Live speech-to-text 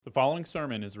The following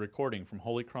sermon is a recording from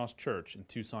Holy Cross Church in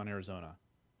Tucson, Arizona.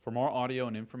 For more audio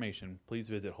and information, please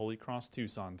visit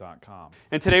holycrosstucson.com.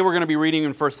 And today we're going to be reading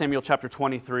in 1 Samuel chapter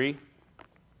 23.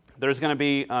 There's going to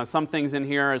be some things in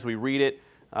here as we read it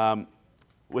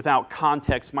without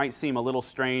context might seem a little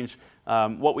strange.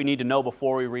 What we need to know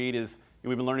before we read is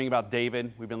we've been learning about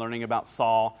David, we've been learning about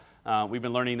Saul. We've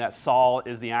been learning that Saul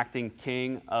is the acting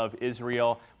king of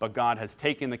Israel, but God has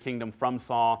taken the kingdom from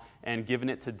Saul and given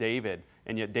it to David.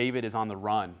 And yet David is on the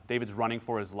run. David's running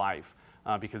for his life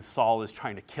because Saul is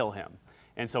trying to kill him.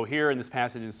 And so here in this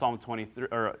passage in Psalm 23,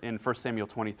 or in 1 Samuel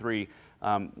 23,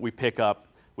 we pick up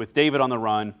with David on the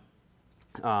run,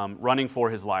 running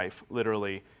for his life,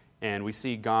 literally. And we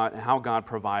see how God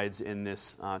provides in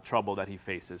this trouble that he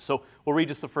faces. So we'll read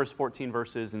just the first 14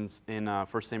 verses in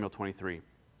 1 Samuel 23.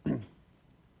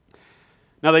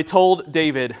 Now they told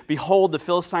David, "Behold, the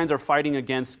Philistines are fighting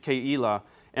against Keilah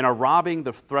and are robbing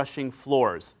the threshing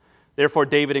floors." Therefore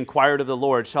David inquired of the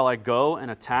Lord, "Shall I go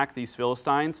and attack these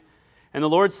Philistines?" And the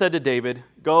Lord said to David,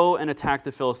 "Go and attack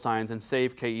the Philistines and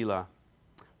save Keilah."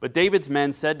 But David's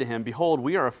men said to him, "Behold,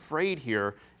 we are afraid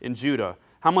here in Judah.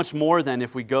 How much more then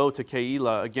if we go to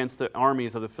Keilah against the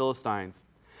armies of the Philistines?"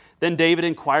 Then David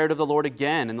inquired of the Lord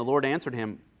again, and the Lord answered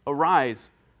him,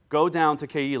 "Arise, go down to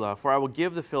Keilah, for I will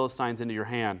give the Philistines into your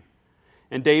hand."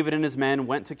 And David and his men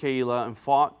went to Keilah and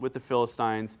fought with the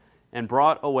Philistines and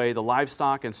brought away the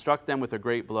livestock and struck them with a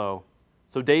great blow.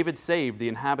 So David saved the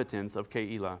inhabitants of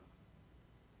Keilah.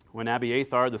 When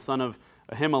Abiathar, the son of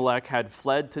Ahimelech, had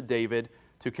fled to David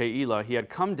to Keilah, he had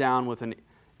come down with an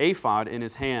ephod in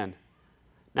his hand.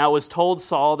 Now it was told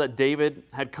Saul that David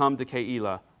had come to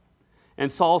Keilah.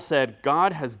 And Saul said,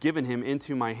 "God has given him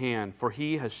into my hand, for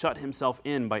he has shut himself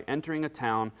in by entering a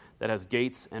town that has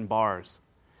gates and bars."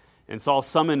 And Saul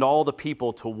summoned all the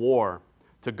people to war,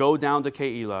 to go down to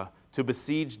Keilah, to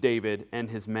besiege David and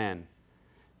his men.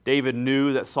 David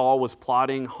knew that Saul was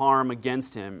plotting harm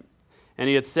against him, and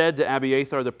he had said to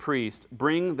Abiathar the priest,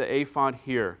 "Bring the ephod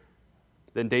here."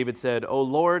 Then David said, "O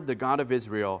Lord, the God of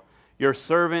Israel, your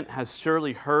servant has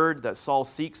surely heard that Saul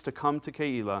seeks to come to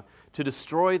Keilah to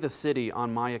destroy the city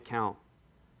on my account.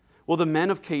 Will the men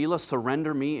of Keilah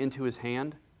surrender me into his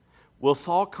hand? Will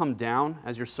Saul come down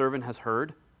as your servant has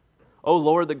heard? O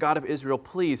Lord, the God of Israel,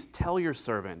 please tell your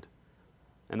servant."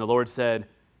 And the Lord said,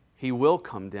 "He will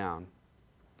come down."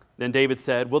 Then David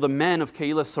said, "Will the men of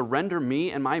Keilah surrender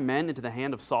me and my men into the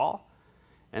hand of Saul?"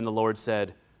 And the Lord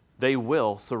said, "They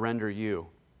will surrender you."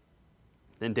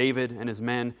 Then David and his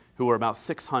men, who were about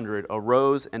 600,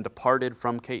 arose and departed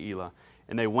from Keilah,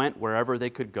 and they went wherever they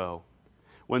could go.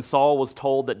 When Saul was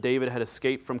told that David had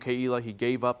escaped from Keilah, he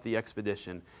gave up the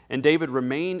expedition. And David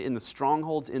remained in the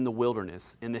strongholds in the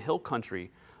wilderness, in the hill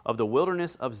country of the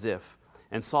wilderness of Ziph.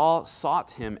 And Saul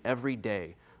sought him every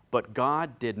day, but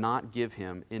God did not give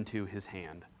him into his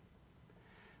hand.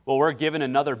 Well, we're given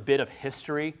another bit of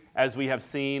history, as we have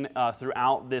seen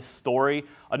throughout this story.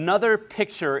 Another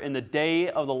picture in the day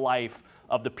of the life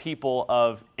of the people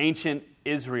of ancient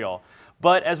Israel.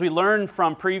 But as we learned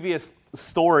from previous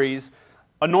stories,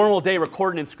 a normal day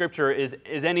recorded in Scripture is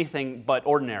anything but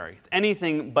ordinary. It's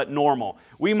anything but normal.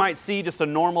 We might see just a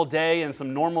normal day and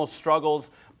some normal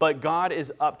struggles, but God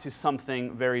is up to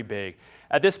something very big.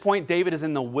 At this point, David is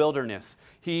in the wilderness.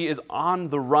 He is on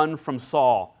the run from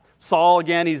Saul. Saul,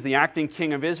 again, he's the acting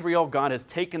king of Israel. God has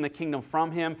taken the kingdom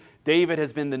from him. David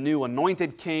has been the new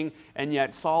anointed king, and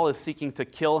yet Saul is seeking to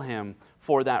kill him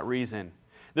for that reason.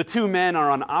 The two men are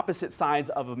on opposite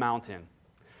sides of a mountain.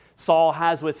 Saul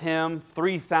has with him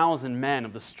 3,000 men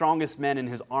of the strongest men in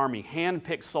his army,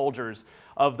 hand-picked soldiers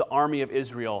of the army of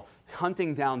Israel,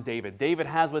 hunting down David. David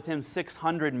has with him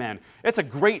 600 men. It's a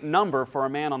great number for a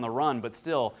man on the run, but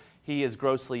still, he is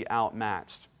grossly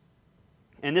outmatched.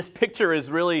 And this picture is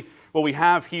really what we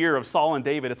have here of Saul and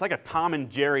David. It's like a Tom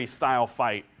and Jerry style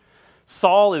fight.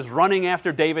 Saul is running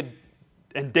after David,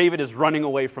 and David is running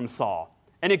away from Saul.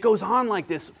 And it goes on like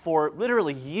this for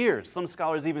literally years. Some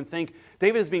scholars even think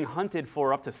David is being hunted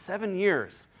for up to 7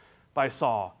 years by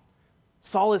Saul.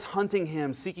 Saul is hunting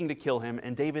him, seeking to kill him,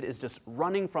 and David is just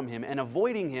running from him and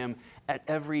avoiding him at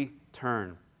every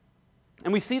turn.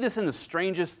 And we see this in the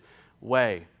strangest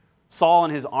way. Saul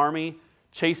and his army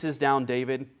chases down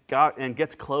David and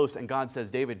gets close, and God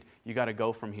says, "David, you got to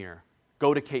go from here.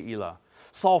 Go to Keilah."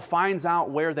 Saul finds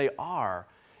out where they are,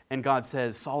 and God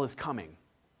says, "Saul is coming.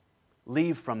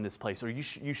 Leave from this place, or you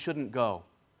shouldn't go."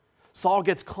 Saul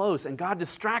gets close, and God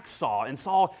distracts Saul, and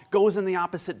Saul goes in the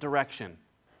opposite direction.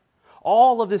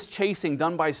 All of this chasing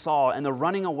done by Saul and the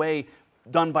running away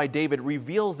done by David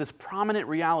reveals this prominent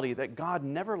reality that God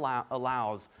never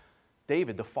allows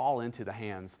David to fall into the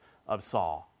hands of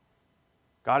Saul.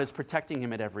 God is protecting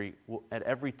him at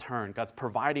every turn. God's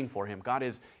providing for him. God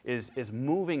is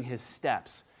moving his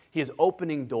steps. He is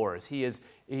opening doors. He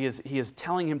is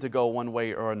telling him to go one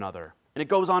way or another. And it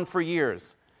goes on for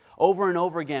years. Over and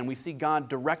over again, we see God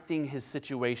directing his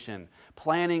situation,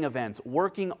 planning events,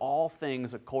 working all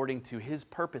things according to his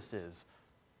purposes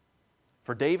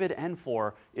for David and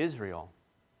for Israel.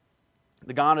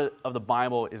 The God of the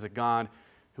Bible is a God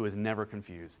who is never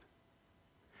confused.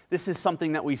 This is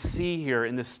something that we see here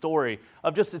in this story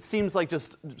of it seems like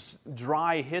just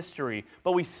dry history,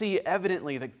 but we see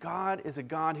evidently that God is a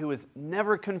God who is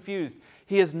never confused.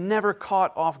 He is never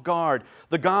caught off guard.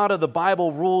 The God of the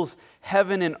Bible rules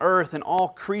heaven and earth and all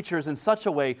creatures in such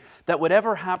a way that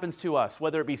whatever happens to us,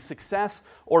 whether it be success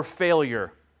or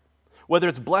failure, whether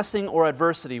it's blessing or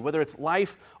adversity, whether it's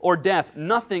life or death,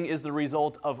 nothing is the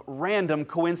result of random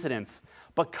coincidence,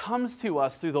 but comes to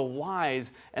us through the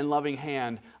wise and loving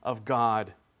hand of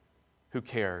God who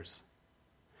cares.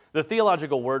 The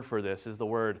theological word for this is the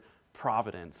word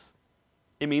providence.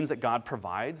 It means that God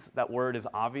provides. That word is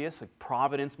obvious.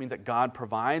 Providence means that God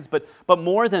provides. But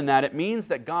more than that, it means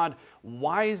that God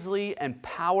wisely and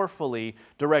powerfully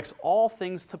directs all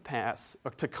things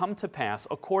to come to pass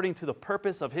according to the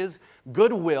purpose of his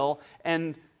good will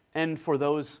and for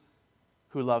those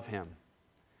who love him.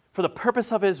 For the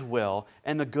purpose of his will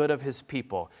and the good of his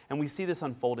people. And we see this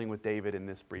unfolding with David in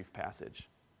this brief passage.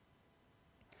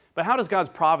 But how does God's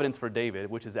providence for David,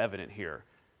 which is evident here,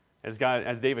 as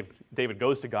David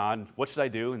goes to God, what should I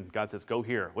do? And God says, go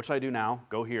here. What should I do now?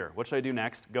 Go here. What should I do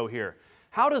next? Go here.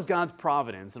 How does God's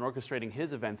providence in orchestrating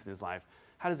his events in his life,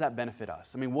 how does that benefit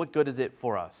us? I mean, what good is it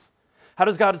for us? How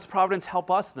does God's providence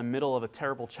help us in the middle of a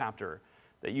terrible chapter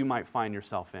that you might find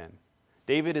yourself in?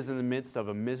 David is in the midst of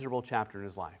a miserable chapter in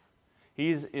his life.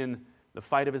 He's in the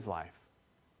fight of his life,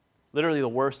 literally the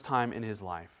worst time in his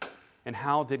life. And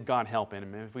how did God help him?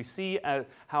 And if we see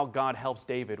how God helps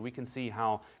David, we can see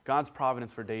how God's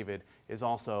providence for David is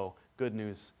also good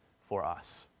news for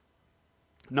us.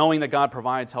 Knowing that God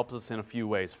provides helps us in a few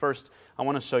ways. First, I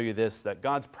want to show you this, that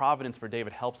God's providence for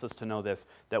David helps us to know this,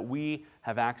 that we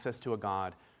have access to a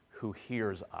God who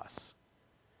hears us.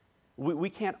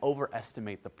 We can't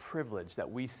overestimate the privilege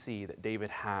that we see that David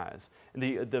has,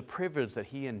 the privilege that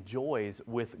he enjoys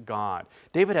with God.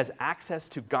 David has access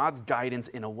to God's guidance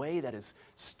in a way that is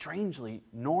strangely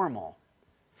normal.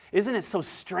 Isn't it so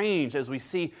strange as we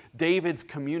see David's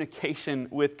communication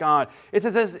with God? It's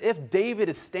as if David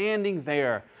is standing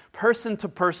there, person to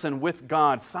person with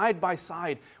God, side by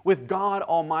side with God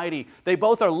Almighty. They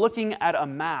both are looking at a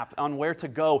map on where to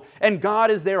go, and God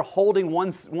is there holding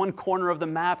one corner of the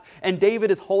map, and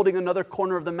David is holding another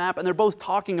corner of the map, and they're both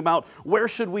talking about where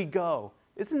should we go.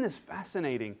 Isn't this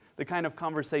fascinating, the kind of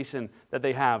conversation that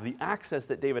they have, the access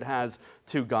that David has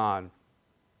to God?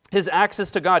 His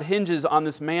access to God hinges on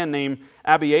this man named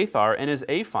Abiathar and his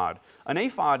ephod. An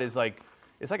ephod is like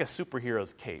a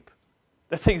superhero's cape.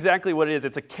 That's exactly what it is.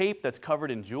 It's a cape that's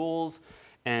covered in jewels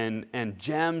and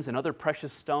gems and other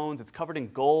precious stones. It's covered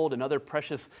in gold and other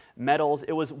precious metals.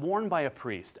 It was worn by a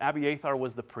priest. Abiathar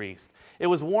was the priest. It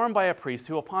was worn by a priest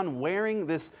who, upon wearing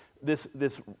this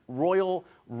royal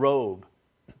robe,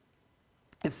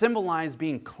 it symbolized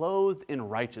being clothed in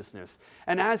righteousness.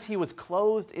 And as he was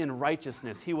clothed in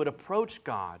righteousness, he would approach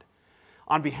God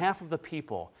on behalf of the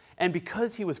people. And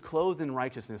because he was clothed in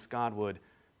righteousness, God would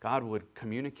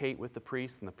communicate with the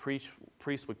priest, and the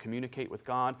priest would communicate with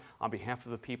God on behalf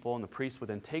of the people, and the priest would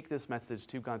then take this message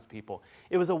to God's people.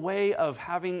 It was a way of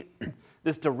having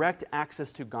this direct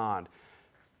access to God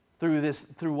through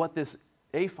what this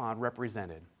ephod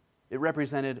represented. It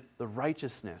represented the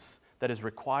righteousness that is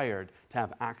required to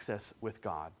have access with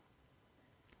God.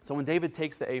 So when David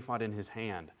takes the ephod in his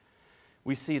hand,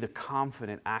 we see the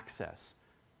confident access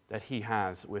that he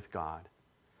has with God.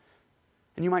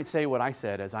 And you might say what I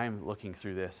said as I am looking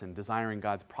through this and desiring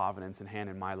God's providence and hand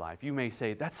in my life. You may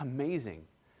say, that's amazing,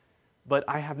 but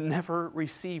I have never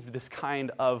received this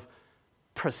kind of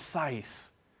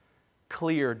precise,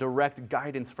 clear, direct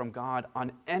guidance from God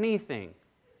on anything.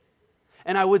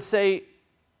 And I would say,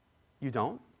 you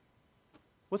don't?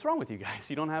 What's wrong with you guys?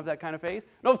 You don't have that kind of faith?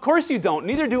 No, of course you don't.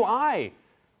 Neither do I.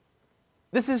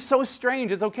 This is so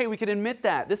strange. It's okay, we can admit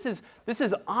that. This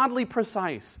is oddly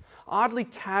precise, oddly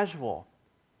casual.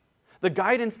 The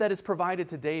guidance that is provided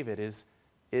to David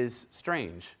is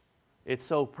strange. It's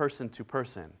so person to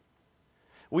person.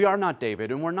 We are not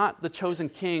David, and we're not the chosen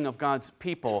king of God's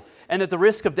people. And at the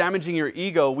risk of damaging your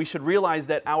ego, we should realize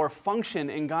that our function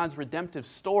in God's redemptive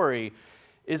story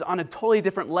is on a totally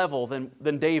different level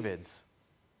than David's.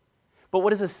 But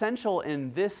what is essential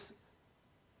in this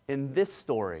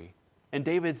story and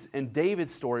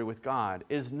David's story with God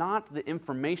is not the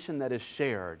information that is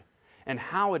shared and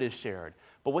how it is shared,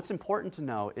 but what's important to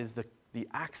know is the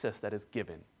access that is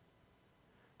given.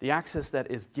 The access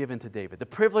that is given to David. The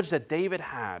privilege that David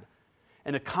had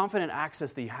and the confident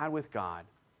access that he had with God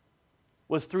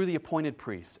was through the appointed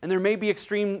priest. And there may be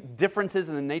extreme differences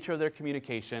in the nature of their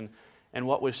communication and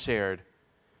what was shared.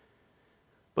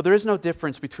 But there is no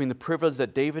difference between the privilege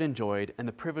that David enjoyed and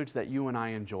the privilege that you and I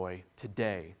enjoy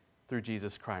today through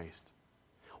Jesus Christ.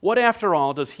 What, after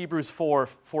all, does Hebrews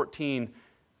 4:14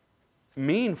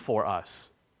 mean for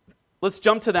us? Let's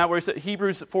jump to that where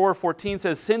Hebrews 4:14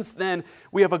 says, "Since then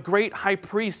we have a great high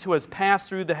priest who has passed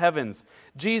through the heavens,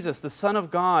 Jesus, the Son of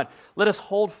God. Let us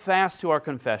hold fast to our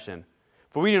confession.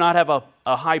 For we do not have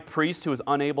a high priest who is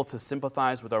unable to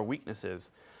sympathize with our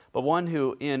weaknesses, but one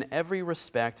who in every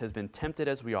respect has been tempted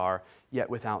as we are, yet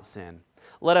without sin.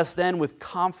 Let us then with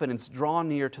confidence draw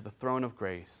near to the throne of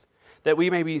grace, that we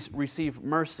may receive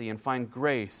mercy and find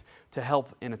grace to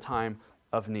help in a time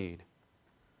of need."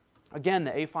 Again,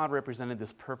 the ephod represented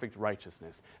this perfect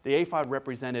righteousness. The ephod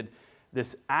represented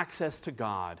this access to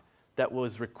God that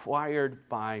was required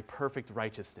by perfect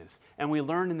righteousness. And we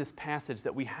learn in this passage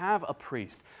that we have a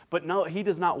priest, but no, he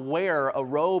does not wear a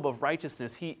robe of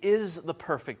righteousness. He is the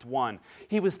perfect one.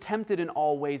 He was tempted in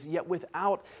all ways, yet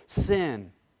without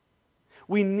sin.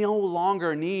 We no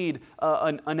longer need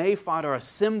an ephod or a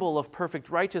symbol of perfect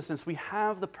righteousness. We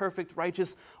have the perfect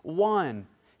righteous one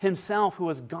himself who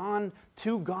has gone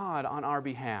to God on our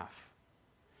behalf.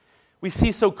 We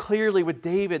see so clearly with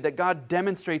David that God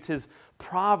demonstrates his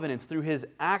providence through his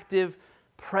active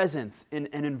presence and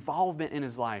involvement in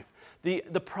his life.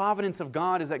 The providence of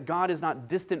God is that God is not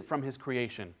distant from his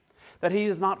creation, that he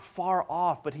is not far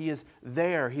off, but he is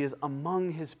there. He is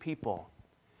among his people.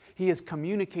 He is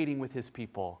communicating with his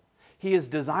people. He is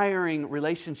desiring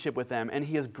relationship with them, and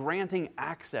he is granting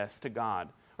access to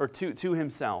God, or to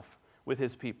himself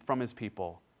from his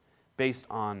people, based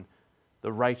on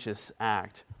the righteous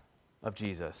act of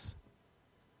Jesus.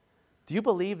 Do you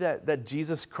believe that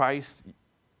Jesus Christ,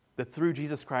 that through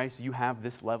Jesus Christ you have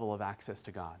this level of access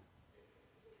to God?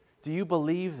 Do you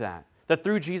believe that? That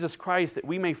through Jesus Christ that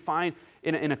we may find,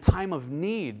 in a time of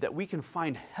need, that we can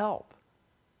find help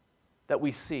that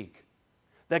we seek?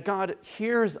 That God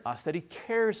hears us, that he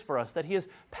cares for us, that he is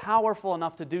powerful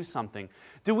enough to do something?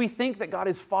 Do we think that God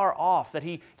is far off, that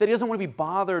he doesn't want to be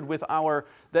bothered with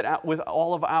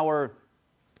all of our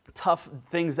tough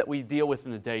things that we deal with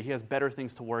in the day? He has better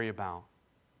things to worry about.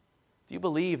 Do you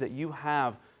believe that you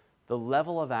have the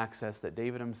level of access that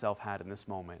David himself had in this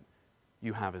moment?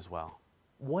 You have as well.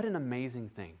 What an amazing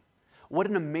thing. What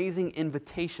an amazing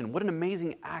invitation. What an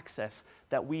amazing access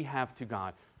that we have to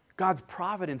God. God's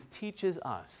providence teaches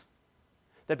us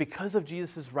that because of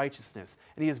Jesus' righteousness,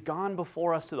 and he has gone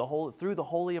before us through the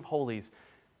Holy of Holies,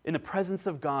 in the presence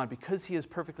of God, because he is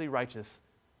perfectly righteous,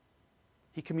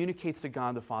 he communicates to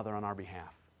God the Father on our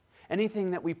behalf.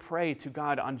 Anything that we pray to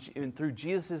God through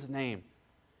Jesus' name,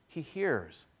 he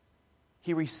hears.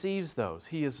 He receives those.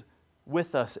 He is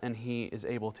with us and he is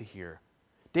able to hear.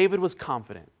 David was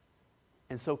confident,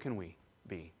 and so can we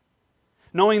be.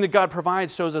 Knowing that God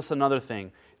provides shows us another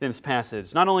thing in this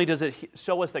passage. Not only does it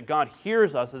show us that God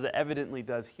hears us, as it evidently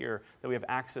does here, that we have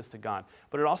access to God,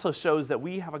 but it also shows that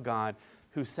we have a God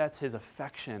who sets his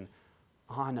affection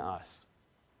on us.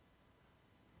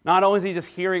 Not only is he just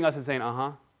hearing us and saying,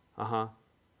 I'm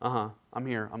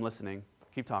here, I'm listening,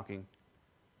 keep talking.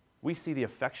 We see the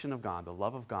affection of God, the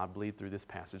love of God bleed through this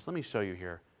passage. Let me show you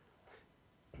here.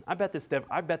 I bet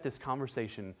this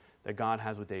conversation that God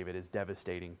has with David is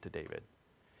devastating to David.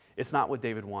 It's not what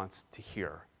David wants to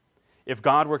hear. If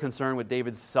God were concerned with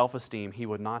David's self-esteem, he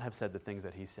would not have said the things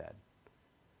that he said.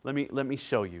 Let me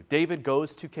show you. David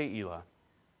goes to Keilah,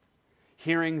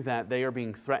 hearing that they are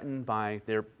being threatened by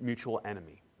their mutual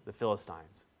enemy, the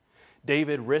Philistines.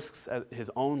 David risks his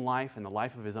own life and the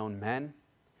life of his own men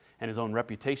and his own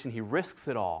reputation. He risks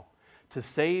it all to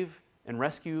save and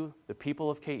rescue the people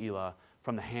of Keilah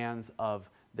from the hands of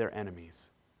their enemies.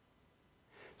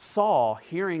 Saul,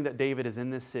 hearing that David is in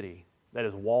this city that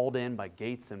is walled in by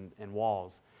gates and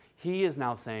walls, he is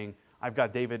now saying, I've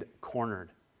got David cornered.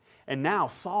 And now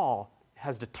Saul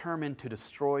has determined to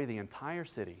destroy the entire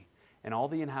city and all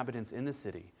the inhabitants in the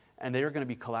city, and they are going to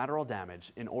be collateral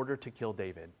damage in order to kill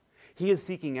David. He is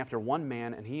seeking after one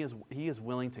man, and he is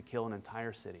willing to kill an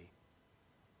entire city.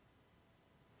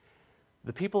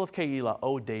 The people of Keilah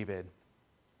owe David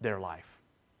their life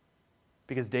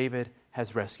because David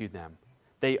has rescued them.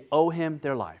 They owe him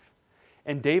their life.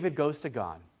 And David goes to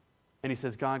God, and he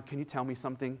says, God, can you tell me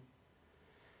something?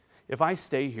 If I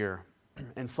stay here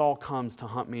and Saul comes to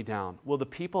hunt me down, will the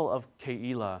people of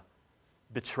Keilah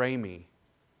betray me?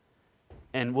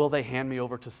 And will they hand me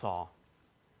over to Saul?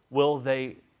 Will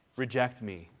they reject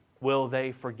me? Will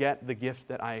they forget the gift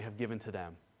that I have given to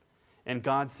them? And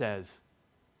God says,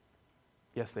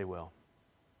 yes, they will.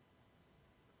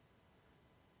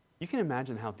 You can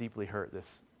imagine how deeply hurt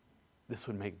this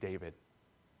would make David.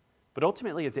 But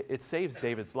ultimately, it saves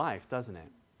David's life, doesn't it?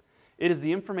 It is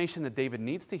the information that David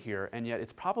needs to hear, and yet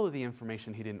it's probably the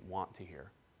information he didn't want to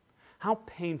hear. How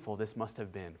painful this must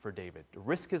have been for David to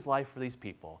risk his life for these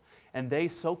people, and they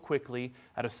so quickly,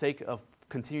 out of sake of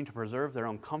continuing to preserve their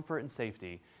own comfort and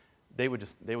safety, they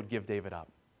would give David up.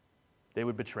 They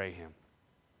would betray him.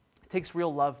 It takes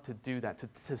real love to do that,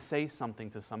 to say something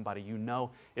to somebody you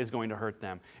know is going to hurt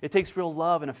them. It takes real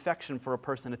love and affection for a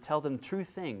person to tell them true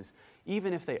things,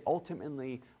 even if they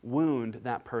ultimately wound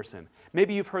that person.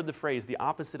 Maybe you've heard the phrase, the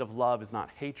opposite of love is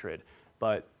not hatred,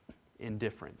 but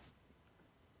indifference.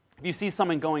 If you see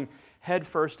someone going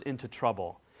headfirst into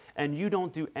trouble and you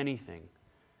don't do anything,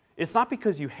 it's not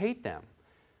because you hate them.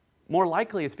 More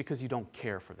likely, it's because you don't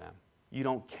care for them. You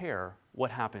don't care what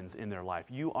happens in their life.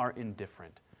 You are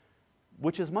indifferent,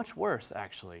 which is much worse,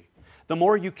 actually. The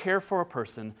more you care for a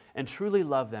person and truly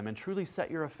love them and truly set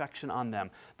your affection on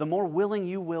them, the more willing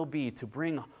you will be to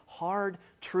bring hard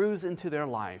truths into their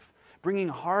life, bringing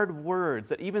hard words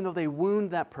that even though they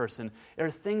wound that person,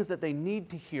 are things that they need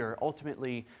to hear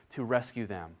ultimately to rescue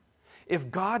them.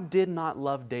 If God did not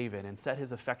love David and set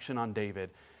his affection on David,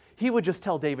 he would just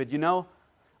tell David, you know,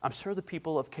 I'm sure the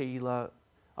people of Keilah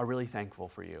are really thankful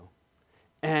for you.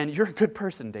 And you're a good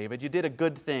person, David. You did a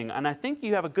good thing. And I think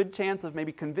you have a good chance of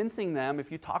maybe convincing them,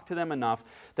 if you talk to them enough,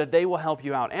 that they will help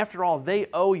you out. After all, they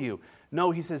owe you.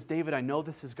 No, he says, David, I know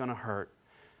this is going to hurt.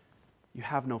 You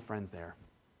have no friends there.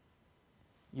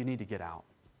 You need to get out.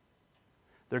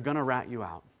 They're going to rat you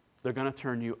out. They're going to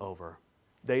turn you over.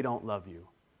 They don't love you.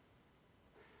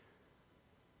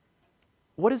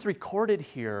 What is recorded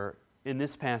here in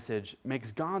this passage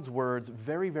makes God's words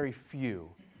very, very few.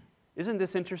 Isn't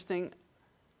this interesting?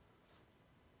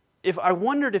 I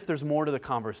wondered if there's more to the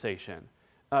conversation.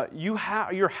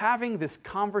 You're having this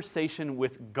conversation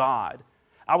with God.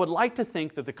 I would like to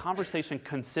think that the conversation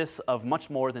consists of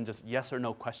much more than just yes or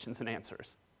no questions and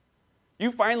answers.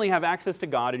 You finally have access to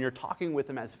God and you're talking with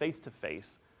Him as face to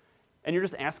face, and you're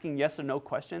just asking yes or no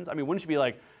questions. I mean, wouldn't you be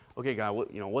like, okay, God,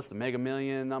 what's the Mega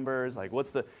Million numbers? Like,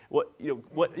 what's going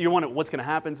to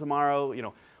happen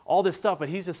tomorrow? All this stuff. But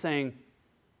He's just saying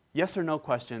yes or no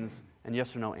questions and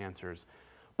yes or no answers.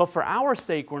 But for our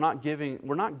sake, we're not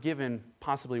given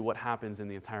possibly what happens in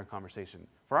the entire conversation.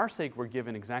 For our sake, we're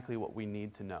given exactly what we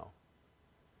need to know.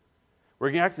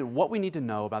 We're actually what we need to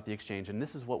know about the exchange, and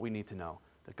this is what we need to know: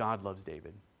 that God loves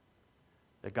David,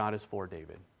 that God is for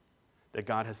David, that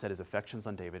God has set His affections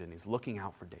on David, and He's looking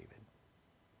out for David.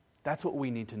 That's what we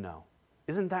need to know.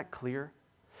 Isn't that clear?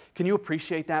 Can you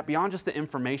appreciate that beyond just the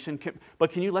information?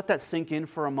 But can you let that sink in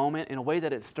for a moment in a way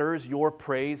that it stirs your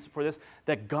praise for this?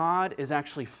 That God is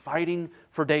actually fighting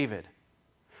for David.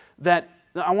 That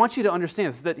I want you to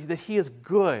understand this, that He is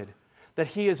good, that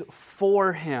He is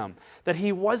for him, that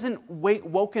he wasn't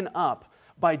woken up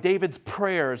by David's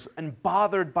prayers and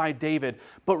bothered by David,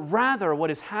 but rather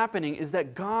what is happening is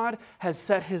that God has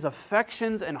set His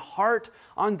affections and heart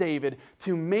on David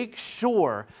to make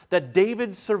sure that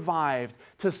David survived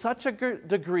to such a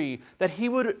degree that He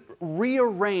would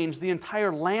rearrange the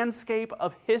entire landscape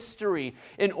of history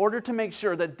in order to make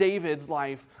sure that David's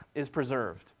life is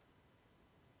preserved.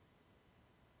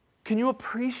 Can you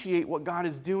appreciate what God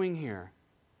is doing here?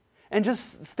 And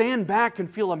just stand back and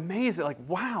feel amazed at, like,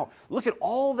 wow, look at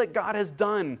all that God has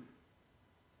done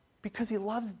because He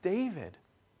loves David.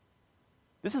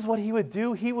 This is what He would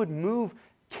do. He would move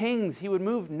kings. He would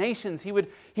move nations. He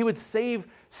would save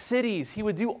cities. He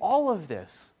would do all of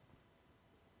this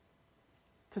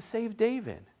to save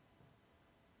David.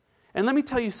 And let me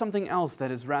tell you something else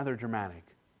that is rather dramatic.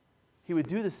 He would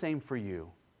do the same for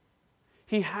you.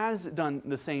 He has done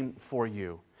the same for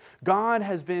you. God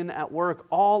has been at work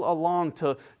all along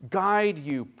to guide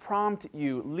you, prompt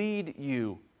you, lead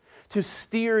you, to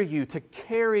steer you, to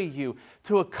carry you,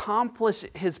 to accomplish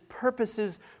His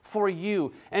purposes for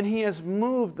you. And He has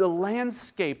moved the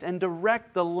landscape and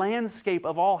direct the landscape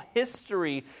of all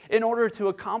history in order to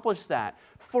accomplish that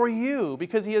for you,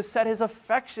 because He has set His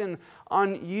affection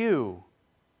on you.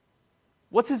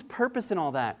 What's His purpose in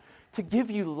all that? To give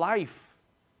you life.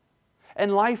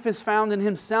 And life is found in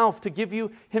Himself, to give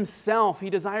you Himself. He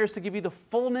desires to give you the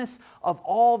fullness of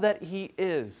all that He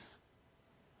is.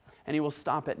 And He will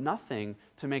stop at nothing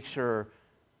to make sure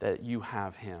that you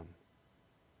have Him.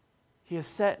 He has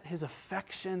set his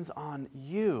affections on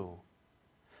you.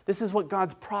 This is what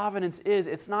God's providence is.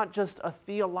 It's not just a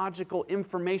theological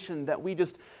information that we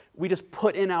just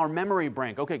put in our memory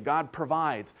bank. Okay, God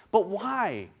provides. But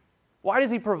why? Why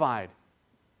does he provide?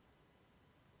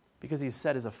 Because he's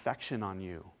set his affection on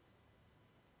you.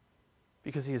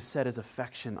 Because he has set his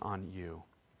affection on you.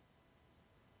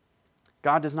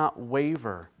 God does not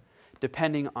waver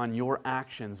depending on your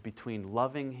actions between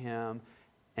loving him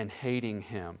and hating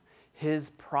him.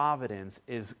 His providence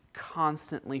is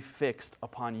constantly fixed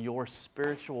upon your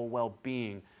spiritual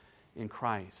well-being in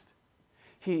Christ.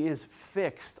 He is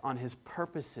fixed on his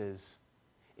purposes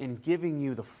in giving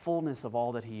you the fullness of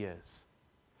all that he is.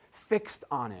 Fixed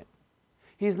on it.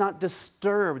 He is not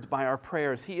disturbed by our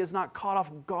prayers. He is not caught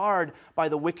off guard by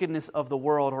the wickedness of the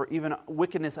world or even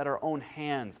wickedness at our own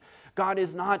hands.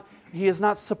 He is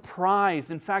not surprised.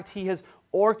 In fact, he has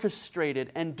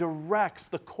orchestrated and directs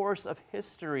the course of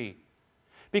history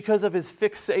because of his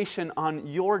fixation on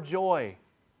your joy.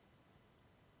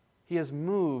 He has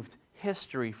moved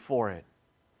history for it.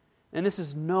 And this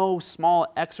is no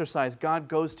small exercise. God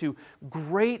goes to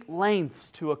great lengths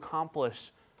to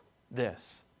accomplish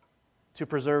this, to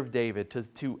preserve David,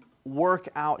 to work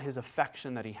out his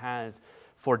affection that he has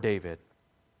for David.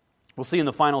 We'll see in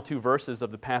the final two verses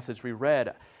of the passage we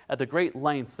read at the great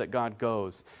lengths that God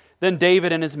goes. Then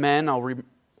David and his men, I'll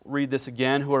read this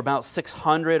again, who were about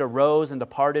 600, arose and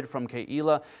departed from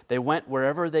Keilah. They went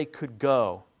wherever they could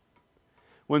go.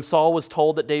 When Saul was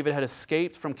told that David had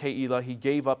escaped from Keilah, he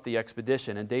gave up the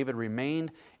expedition, and David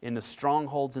remained in the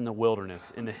strongholds in the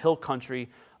wilderness, in the hill country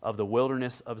of the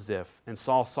wilderness of Ziph, and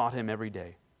Saul sought him every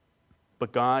day.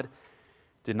 But God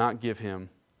did not give him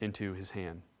into his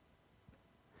hand.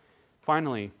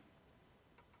 Finally,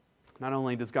 not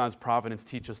only does God's providence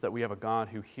teach us that we have a God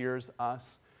who hears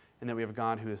us and that we have a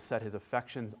God who has set his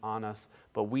affections on us,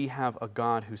 but we have a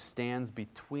God who stands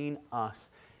between us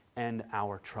and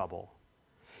our trouble.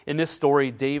 In this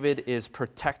story, David is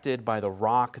protected by the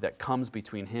rock that comes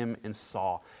between him and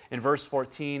Saul. In verse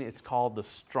 14, it's called the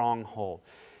stronghold.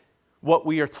 What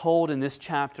we are told in this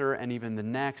chapter and even the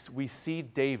next, we see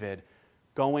David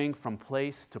going from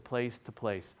place to place to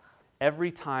place.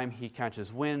 Every time he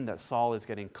catches wind that Saul is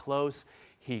getting close,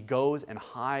 he goes and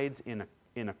hides in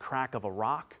a crack of a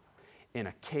rock, in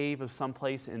a cave of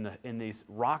someplace in these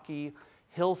rocky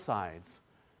hillsides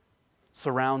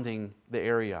surrounding the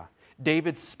area.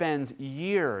 David spends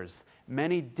years,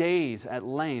 many days at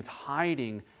length,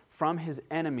 hiding from his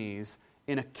enemies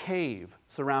in a cave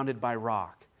surrounded by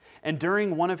rock. And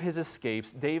during one of his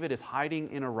escapes, David is hiding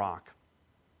in a rock.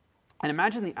 And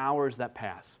imagine the hours that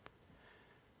pass.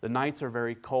 The nights are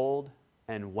very cold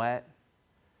and wet.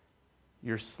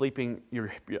 You're sleeping,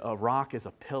 a rock is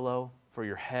a pillow for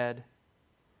your head.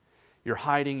 You're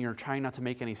hiding, you're trying not to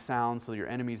make any sounds so your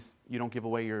enemies, you don't give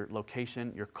away your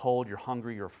location. You're cold, you're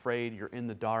hungry, you're afraid, you're in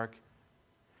the dark.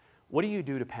 What do you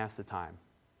do to pass the time?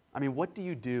 I mean, what do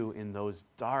you do in those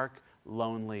dark,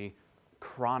 lonely,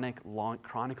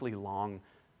 chronically long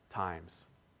times?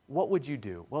 What would you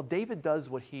do? Well, David does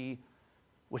what he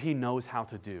knows how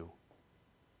to do.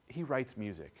 He writes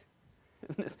music.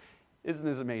 Isn't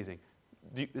this amazing?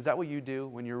 Is that what you do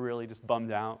when you're really just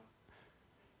bummed out?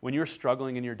 When you're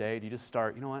struggling in your day, do you just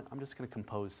start, you know what, I'm just going to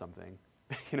compose something.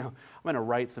 I'm going to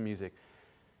write some music.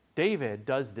 David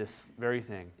does this very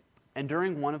thing. And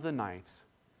during one of the nights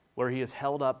where he is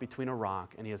held up between a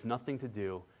rock and he has nothing to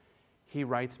do, he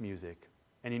writes music.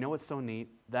 And you know what's so neat?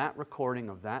 That recording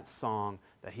of that song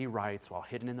that he writes while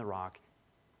hidden in the rock,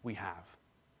 we have.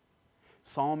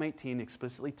 Psalm 18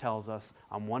 explicitly tells us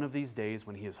on one of these days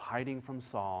when he is hiding from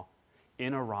Saul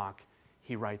in a rock,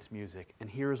 he writes music. And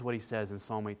here's what he says in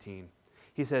Psalm 18.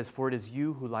 He says, "For it is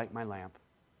you who light my lamp.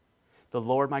 The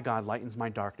Lord my God lightens my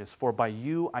darkness. For by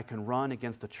you I can run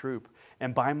against a troop,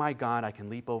 and by my God I can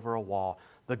leap over a wall."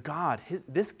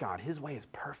 This God, his way is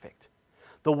perfect.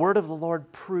 The word of the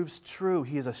Lord proves true.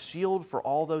 He is a shield for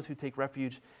all those who take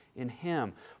refuge in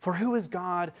him. For who is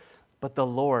God but the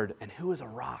Lord, and who is a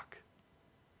rock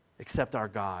except our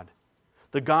God?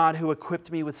 The God who equipped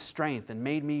me with strength and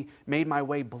made my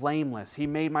way blameless. He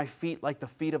made my feet like the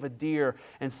feet of a deer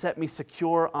and set me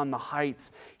secure on the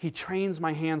heights. He trains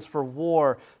my hands for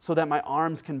war so that my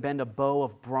arms can bend a bow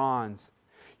of bronze.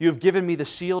 You have given me the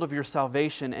shield of your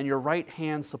salvation, and your right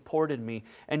hand supported me,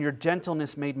 and your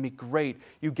gentleness made me great.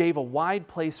 You gave a wide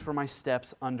place for my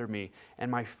steps under me,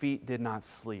 and my feet did not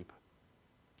slip.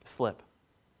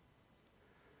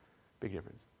 Big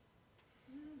difference.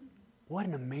 What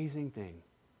an amazing thing.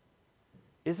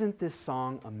 Isn't this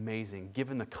song amazing,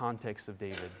 given the context of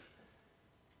David's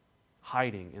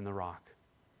hiding in the rock?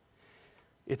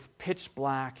 It's pitch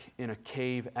black in a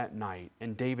cave at night,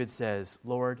 and David says,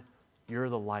 Lord, you're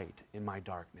the light in my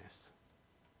darkness.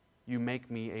 You make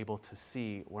me able to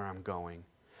see where I'm going.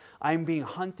 I'm being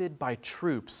hunted by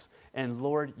troops, and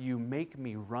Lord, you make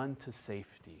me run to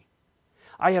safety.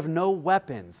 I have no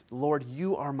weapons. Lord,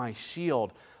 you are my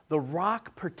shield. The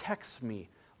rock protects me.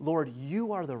 Lord,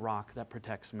 you are the rock that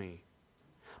protects me.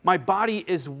 My body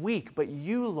is weak, but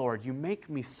you, Lord, you make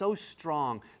me so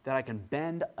strong that I can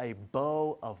bend a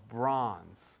bow of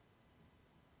bronze.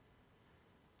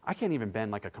 I can't even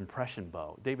bend like a compression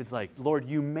bow. David's like, Lord,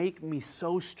 you make me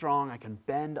so strong I can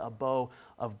bend a bow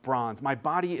of bronze. My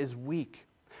body is weak.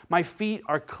 My feet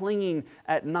are clinging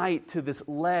at night to this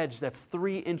ledge that's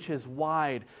 3 inches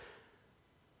wide.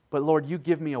 But Lord, you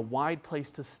give me a wide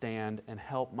place to stand and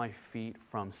help my feet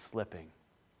from slipping.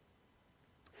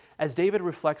 As David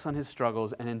reflects on his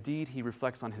struggles, and indeed he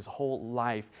reflects on his whole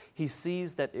life, he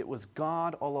sees that it was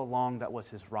God all along that was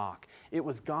his rock. It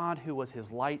was God who was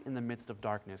his light in the midst of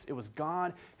darkness. It was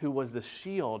God who was the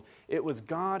shield. It was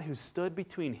God who stood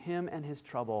between him and his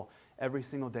trouble every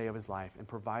single day of his life and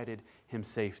provided him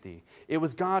safety. It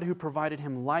was God who provided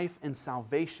him life and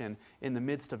salvation in the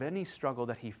midst of any struggle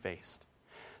that he faced.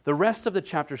 The rest of the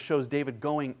chapter shows David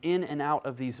going in and out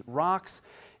of these rocks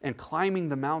and climbing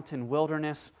the mountain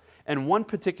wilderness. And one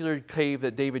particular cave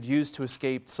that David used to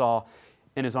escape Saul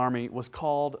and his army was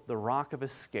called the Rock of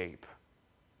Escape.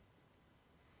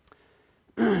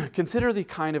 Consider the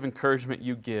kind of encouragement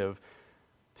you give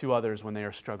to others when they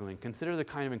are struggling. Consider the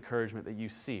kind of encouragement that you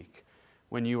seek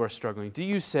when you are struggling. Do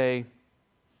you say,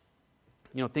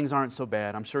 things aren't so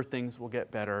bad. I'm sure things will get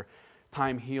better.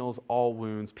 Time heals all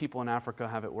wounds. People in Africa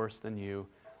have it worse than you.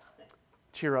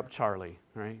 Cheer up, Charlie,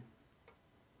 right?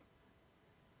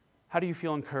 How do you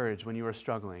feel encouraged when you are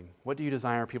struggling? What do you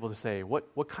desire people to say?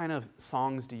 What kind of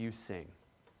songs do you sing?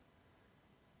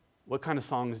 What kind of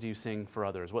songs do you sing for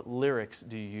others? What lyrics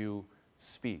do you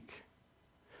speak?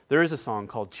 There is a song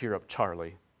called Cheer Up,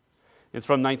 Charlie. It's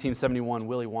from 1971,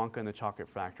 Willy Wonka and the Chocolate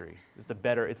Factory. It's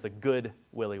the good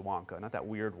Willy Wonka, not that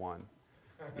weird one,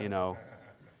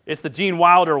 It's the Gene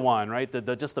Wilder one, right? The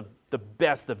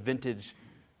best, the vintage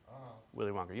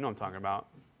Willy Wonka. You know what I'm talking about.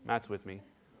 Matt's with me.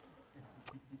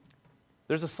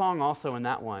 There's a song also in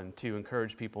that one to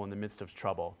encourage people in the midst of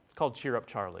trouble. It's called Cheer Up,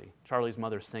 Charlie. Charlie's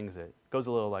mother sings it. It goes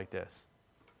a little like this.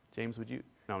 James, would you?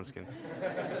 No, I'm just kidding.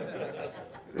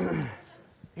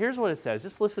 Here's what it says.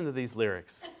 Just listen to these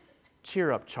lyrics.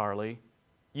 Cheer up, Charlie.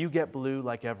 You get blue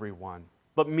like everyone.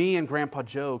 But me and Grandpa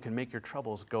Joe can make your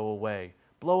troubles go away.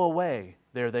 Blow away.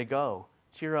 There they go.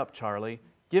 Cheer up, Charlie.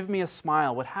 Give me a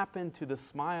smile. What happened to the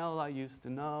smile I used to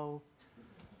know?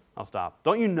 I'll stop.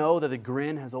 Don't you know that the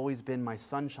grin has always been my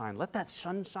sunshine? Let that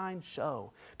sunshine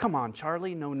show. Come on,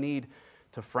 Charlie, no need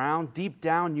to frown. Deep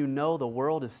down, you know the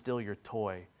world is still your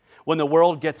toy. When the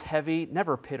world gets heavy,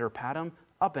 never pitter-pat 'em,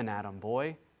 up and at 'em,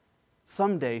 boy.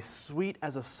 Someday, sweet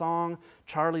as a song,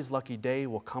 Charlie's lucky day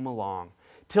will come along.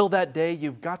 Till that day,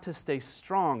 you've got to stay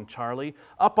strong, Charlie.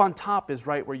 Up on top is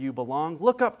right where you belong.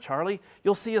 Look up, Charlie.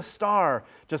 You'll see a star.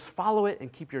 Just follow it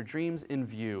and keep your dreams in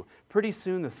view. Pretty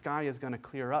soon, the sky is going to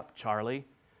clear up, Charlie.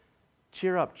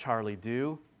 Cheer up, Charlie,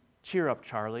 do. Cheer up,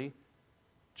 Charlie.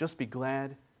 Just be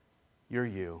glad you're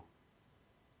you.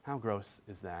 How gross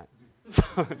is that?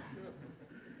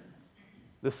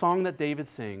 The song that David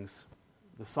sings,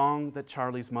 the song that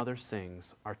Charlie's mother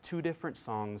sings, are two different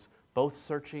songs, both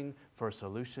searching for a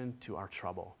solution to our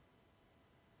trouble.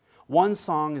 One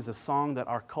song is a song that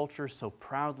our culture so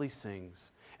proudly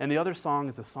sings, and the other song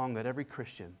is a song that every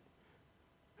Christian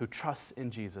who trusts in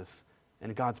Jesus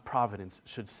and God's providence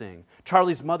should sing.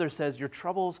 Charlie's mother says, your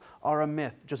troubles are a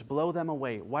myth. Just blow them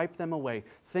away. Wipe them away.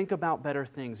 Think about better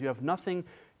things. You have nothing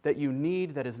that you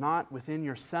need that is not within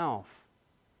yourself.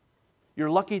 Your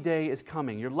lucky day is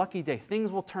coming. Your lucky day.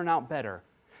 Things will turn out better.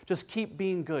 Just keep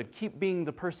being good. Keep being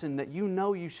the person that you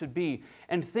know you should be,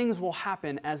 and things will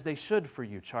happen as they should for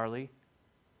you, Charlie.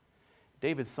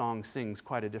 David's song sings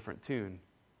quite a different tune.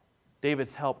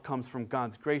 David's help comes from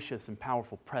God's gracious and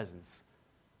powerful presence.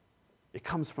 It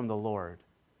comes from the Lord.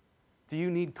 Do you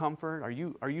need comfort?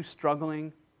 Are you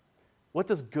struggling? What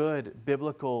does good,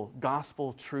 biblical,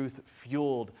 gospel truth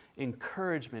fueled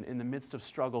encouragement in the midst of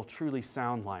struggle truly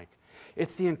sound like?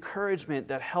 It's the encouragement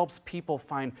that helps people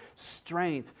find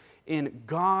strength in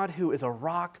God, who is a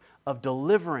rock of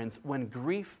deliverance when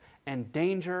grief and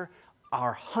danger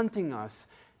are hunting us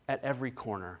at every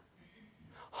corner.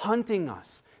 Hunting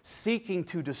us, seeking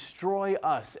to destroy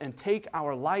us and take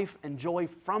our life and joy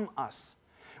from us.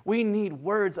 We need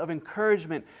words of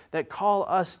encouragement that call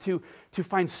us to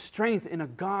find strength in a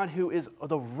God who is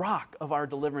the rock of our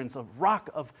deliverance, a rock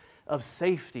of of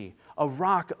safety, a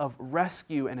rock of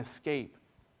rescue and escape.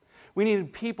 We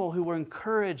needed people who would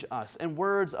encourage us and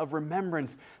words of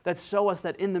remembrance that show us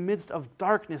that in the midst of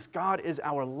darkness, God is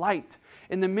our light.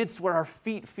 In the midst where our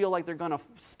feet feel like they're going to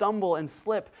stumble and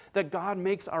slip, that God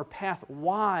makes our path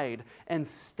wide and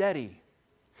steady.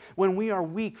 When we are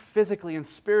weak physically and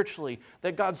spiritually,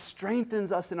 that God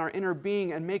strengthens us in our inner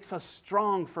being and makes us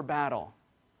strong for battle.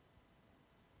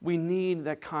 We need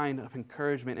that kind of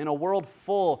encouragement. In a world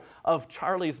full of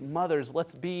Charlie's mothers,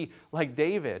 let's be like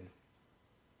David.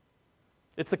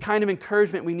 It's the kind of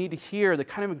encouragement we need to hear, the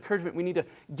kind of encouragement we need to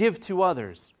give to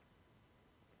others.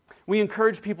 We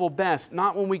encourage people best,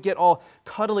 not when we get all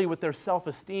cuddly with their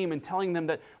self-esteem and telling them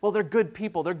that, well, they're good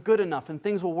people, they're good enough, and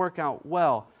things will work out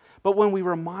well. But when we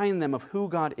remind them of who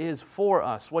God is for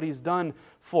us, what He's done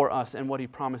for us, and what He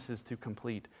promises to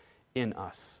complete in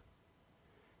us.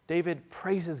 David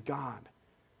praises God,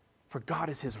 for God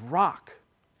is his rock.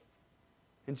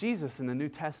 And Jesus in the New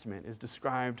Testament is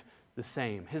described the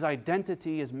same. His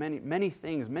identity is many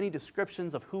things, many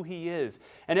descriptions of who He is.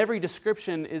 And every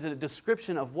description is a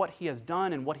description of what He has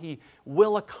done and what He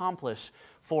will accomplish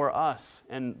for us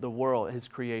and the world, His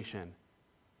creation.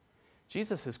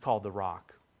 Jesus is called the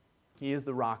rock. He is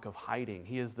the rock of hiding.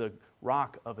 He is the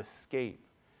rock of escape.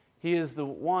 He is the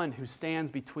one who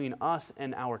stands between us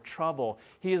and our trouble.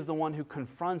 He is the one who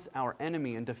confronts our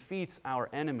enemy and defeats our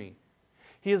enemy.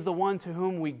 He is the one to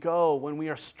whom we go when we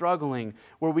are struggling,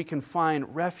 where we can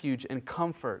find refuge and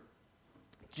comfort.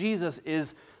 Jesus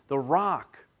is the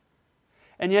rock.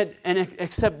 And yet,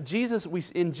 except Jesus,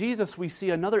 in Jesus we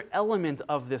see another element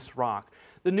of this rock.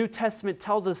 The New Testament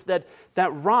tells us that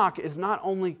that rock is not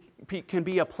only can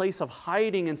be a place of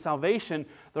hiding and salvation,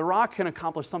 the rock can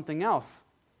accomplish something else.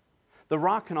 The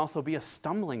rock can also be a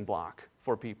stumbling block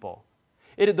for people.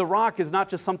 The rock is not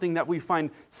just something that we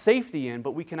find safety in,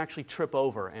 but we can actually trip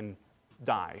over and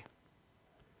die.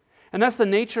 And that's the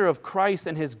nature of Christ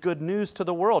and His good news to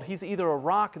the world. He's either a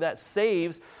rock that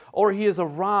saves, or He is a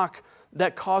rock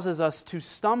that causes us to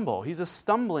stumble. He's a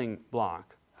stumbling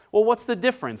block. Well, what's the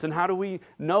difference, and how do we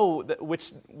know that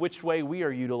which way we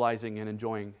are utilizing and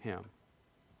enjoying Him?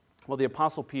 Well, the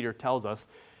Apostle Peter tells us,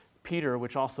 Peter,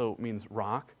 which also means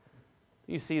rock,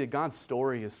 you see that God's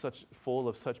story is full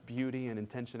of such beauty and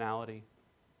intentionality.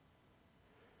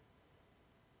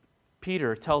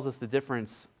 Peter tells us the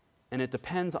difference, and it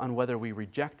depends on whether we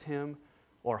reject Him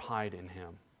or hide in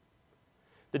Him.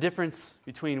 The difference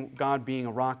between God being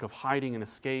a rock of hiding and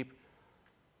escape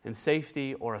and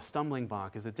safety, or a stumbling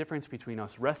block, is the difference between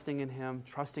us resting in Him,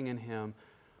 trusting in Him,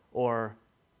 or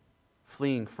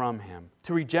fleeing from Him.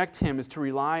 To reject Him is to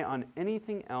rely on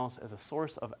anything else as a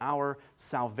source of our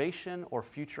salvation or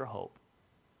future hope.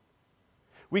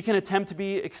 We can attempt to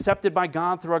be accepted by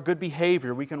God through our good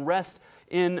behavior. We can rest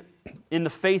in the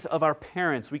faith of our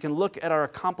parents. We can look at our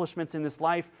accomplishments in this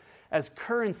life as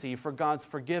currency for God's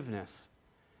forgiveness.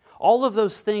 All of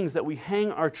those things that we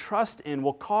hang our trust in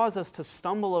will cause us to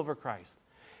stumble over Christ.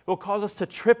 It will cause us to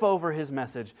trip over His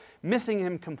message, missing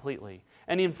Him completely,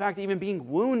 and in fact even being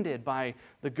wounded by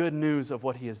the good news of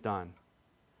what He has done.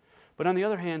 But on the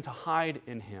other hand, to hide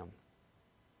in Him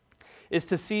is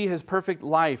to see His perfect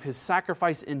life, His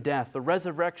sacrifice in death, the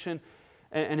resurrection,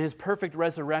 and His perfect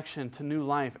resurrection to new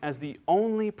life as the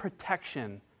only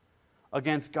protection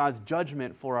against God's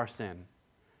judgment for our sin.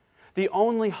 The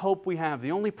only hope we have,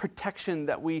 the only protection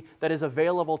that is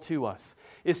available to us,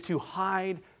 is to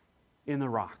hide in the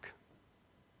rock.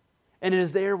 And it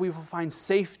is there we will find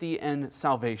safety and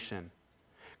salvation.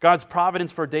 God's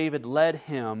providence for David led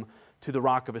him to the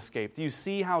rock of escape. Do you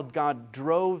see how God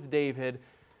drove David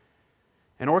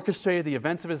and orchestrated the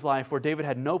events of his life where David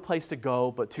had no place to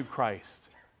go but to Christ?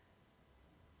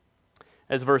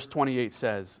 As verse 28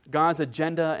 says, God's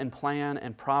agenda and plan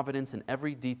and providence in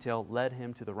every detail led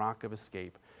him to the rock of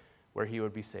escape where he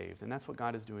would be saved. And that's what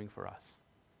God is doing for us.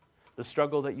 The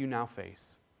struggle that you now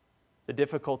face, the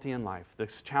difficulty in life, the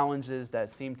challenges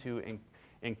that seem to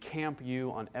encamp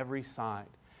you on every side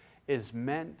is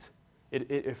meant,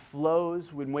 it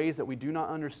flows in ways that we do not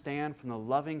understand from the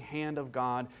loving hand of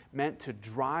God, meant to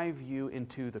drive you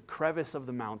into the crevice of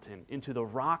the mountain, into the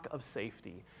rock of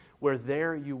safety, where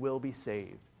there you will be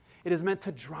saved. It is meant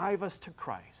to drive us to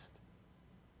Christ,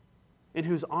 in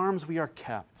whose arms we are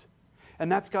kept.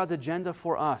 And that's God's agenda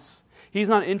for us. He's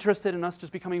not interested in us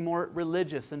just becoming more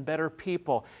religious and better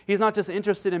people. He's not just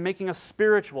interested in making us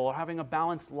spiritual or having a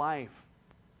balanced life.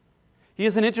 He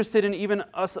isn't interested in even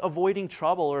us avoiding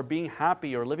trouble or being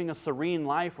happy or living a serene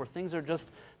life where things are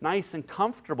just nice and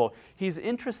comfortable. He's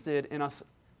interested in us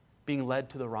being led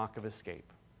to the rock of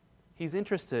escape. He's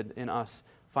interested in us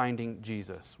finding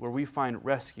Jesus, where we find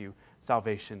rescue,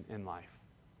 salvation, and life.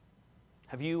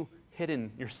 Have you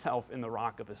hidden yourself in the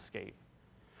rock of escape?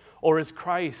 Or is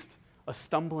Christ a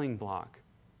stumbling block?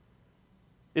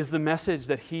 Is the message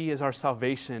that He is our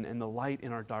salvation and the light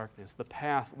in our darkness, the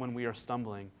path when we are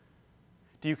stumbling?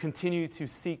 Do you continue to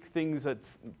seek things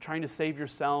that's trying to save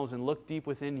yourselves and look deep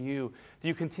within you? Do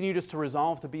you continue just to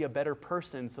resolve to be a better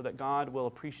person so that God will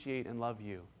appreciate and love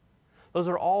you? Those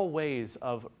are all ways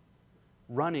of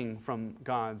running from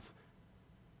God's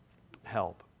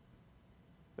help.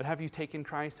 But have you taken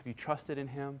Christ? Have you trusted in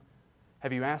Him?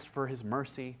 Have you asked for His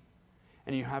mercy?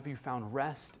 And have you found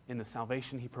rest in the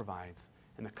salvation He provides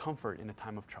and the comfort in a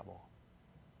time of trouble?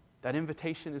 That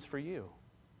invitation is for you.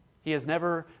 He has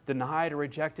never denied or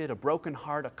rejected a broken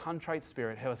heart, a contrite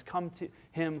spirit who has come to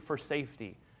Him for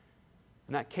safety.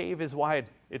 And that cave is wide,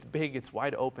 it's big, it's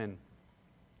wide open,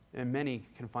 and many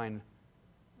can find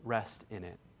rest in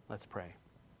it. Let's pray.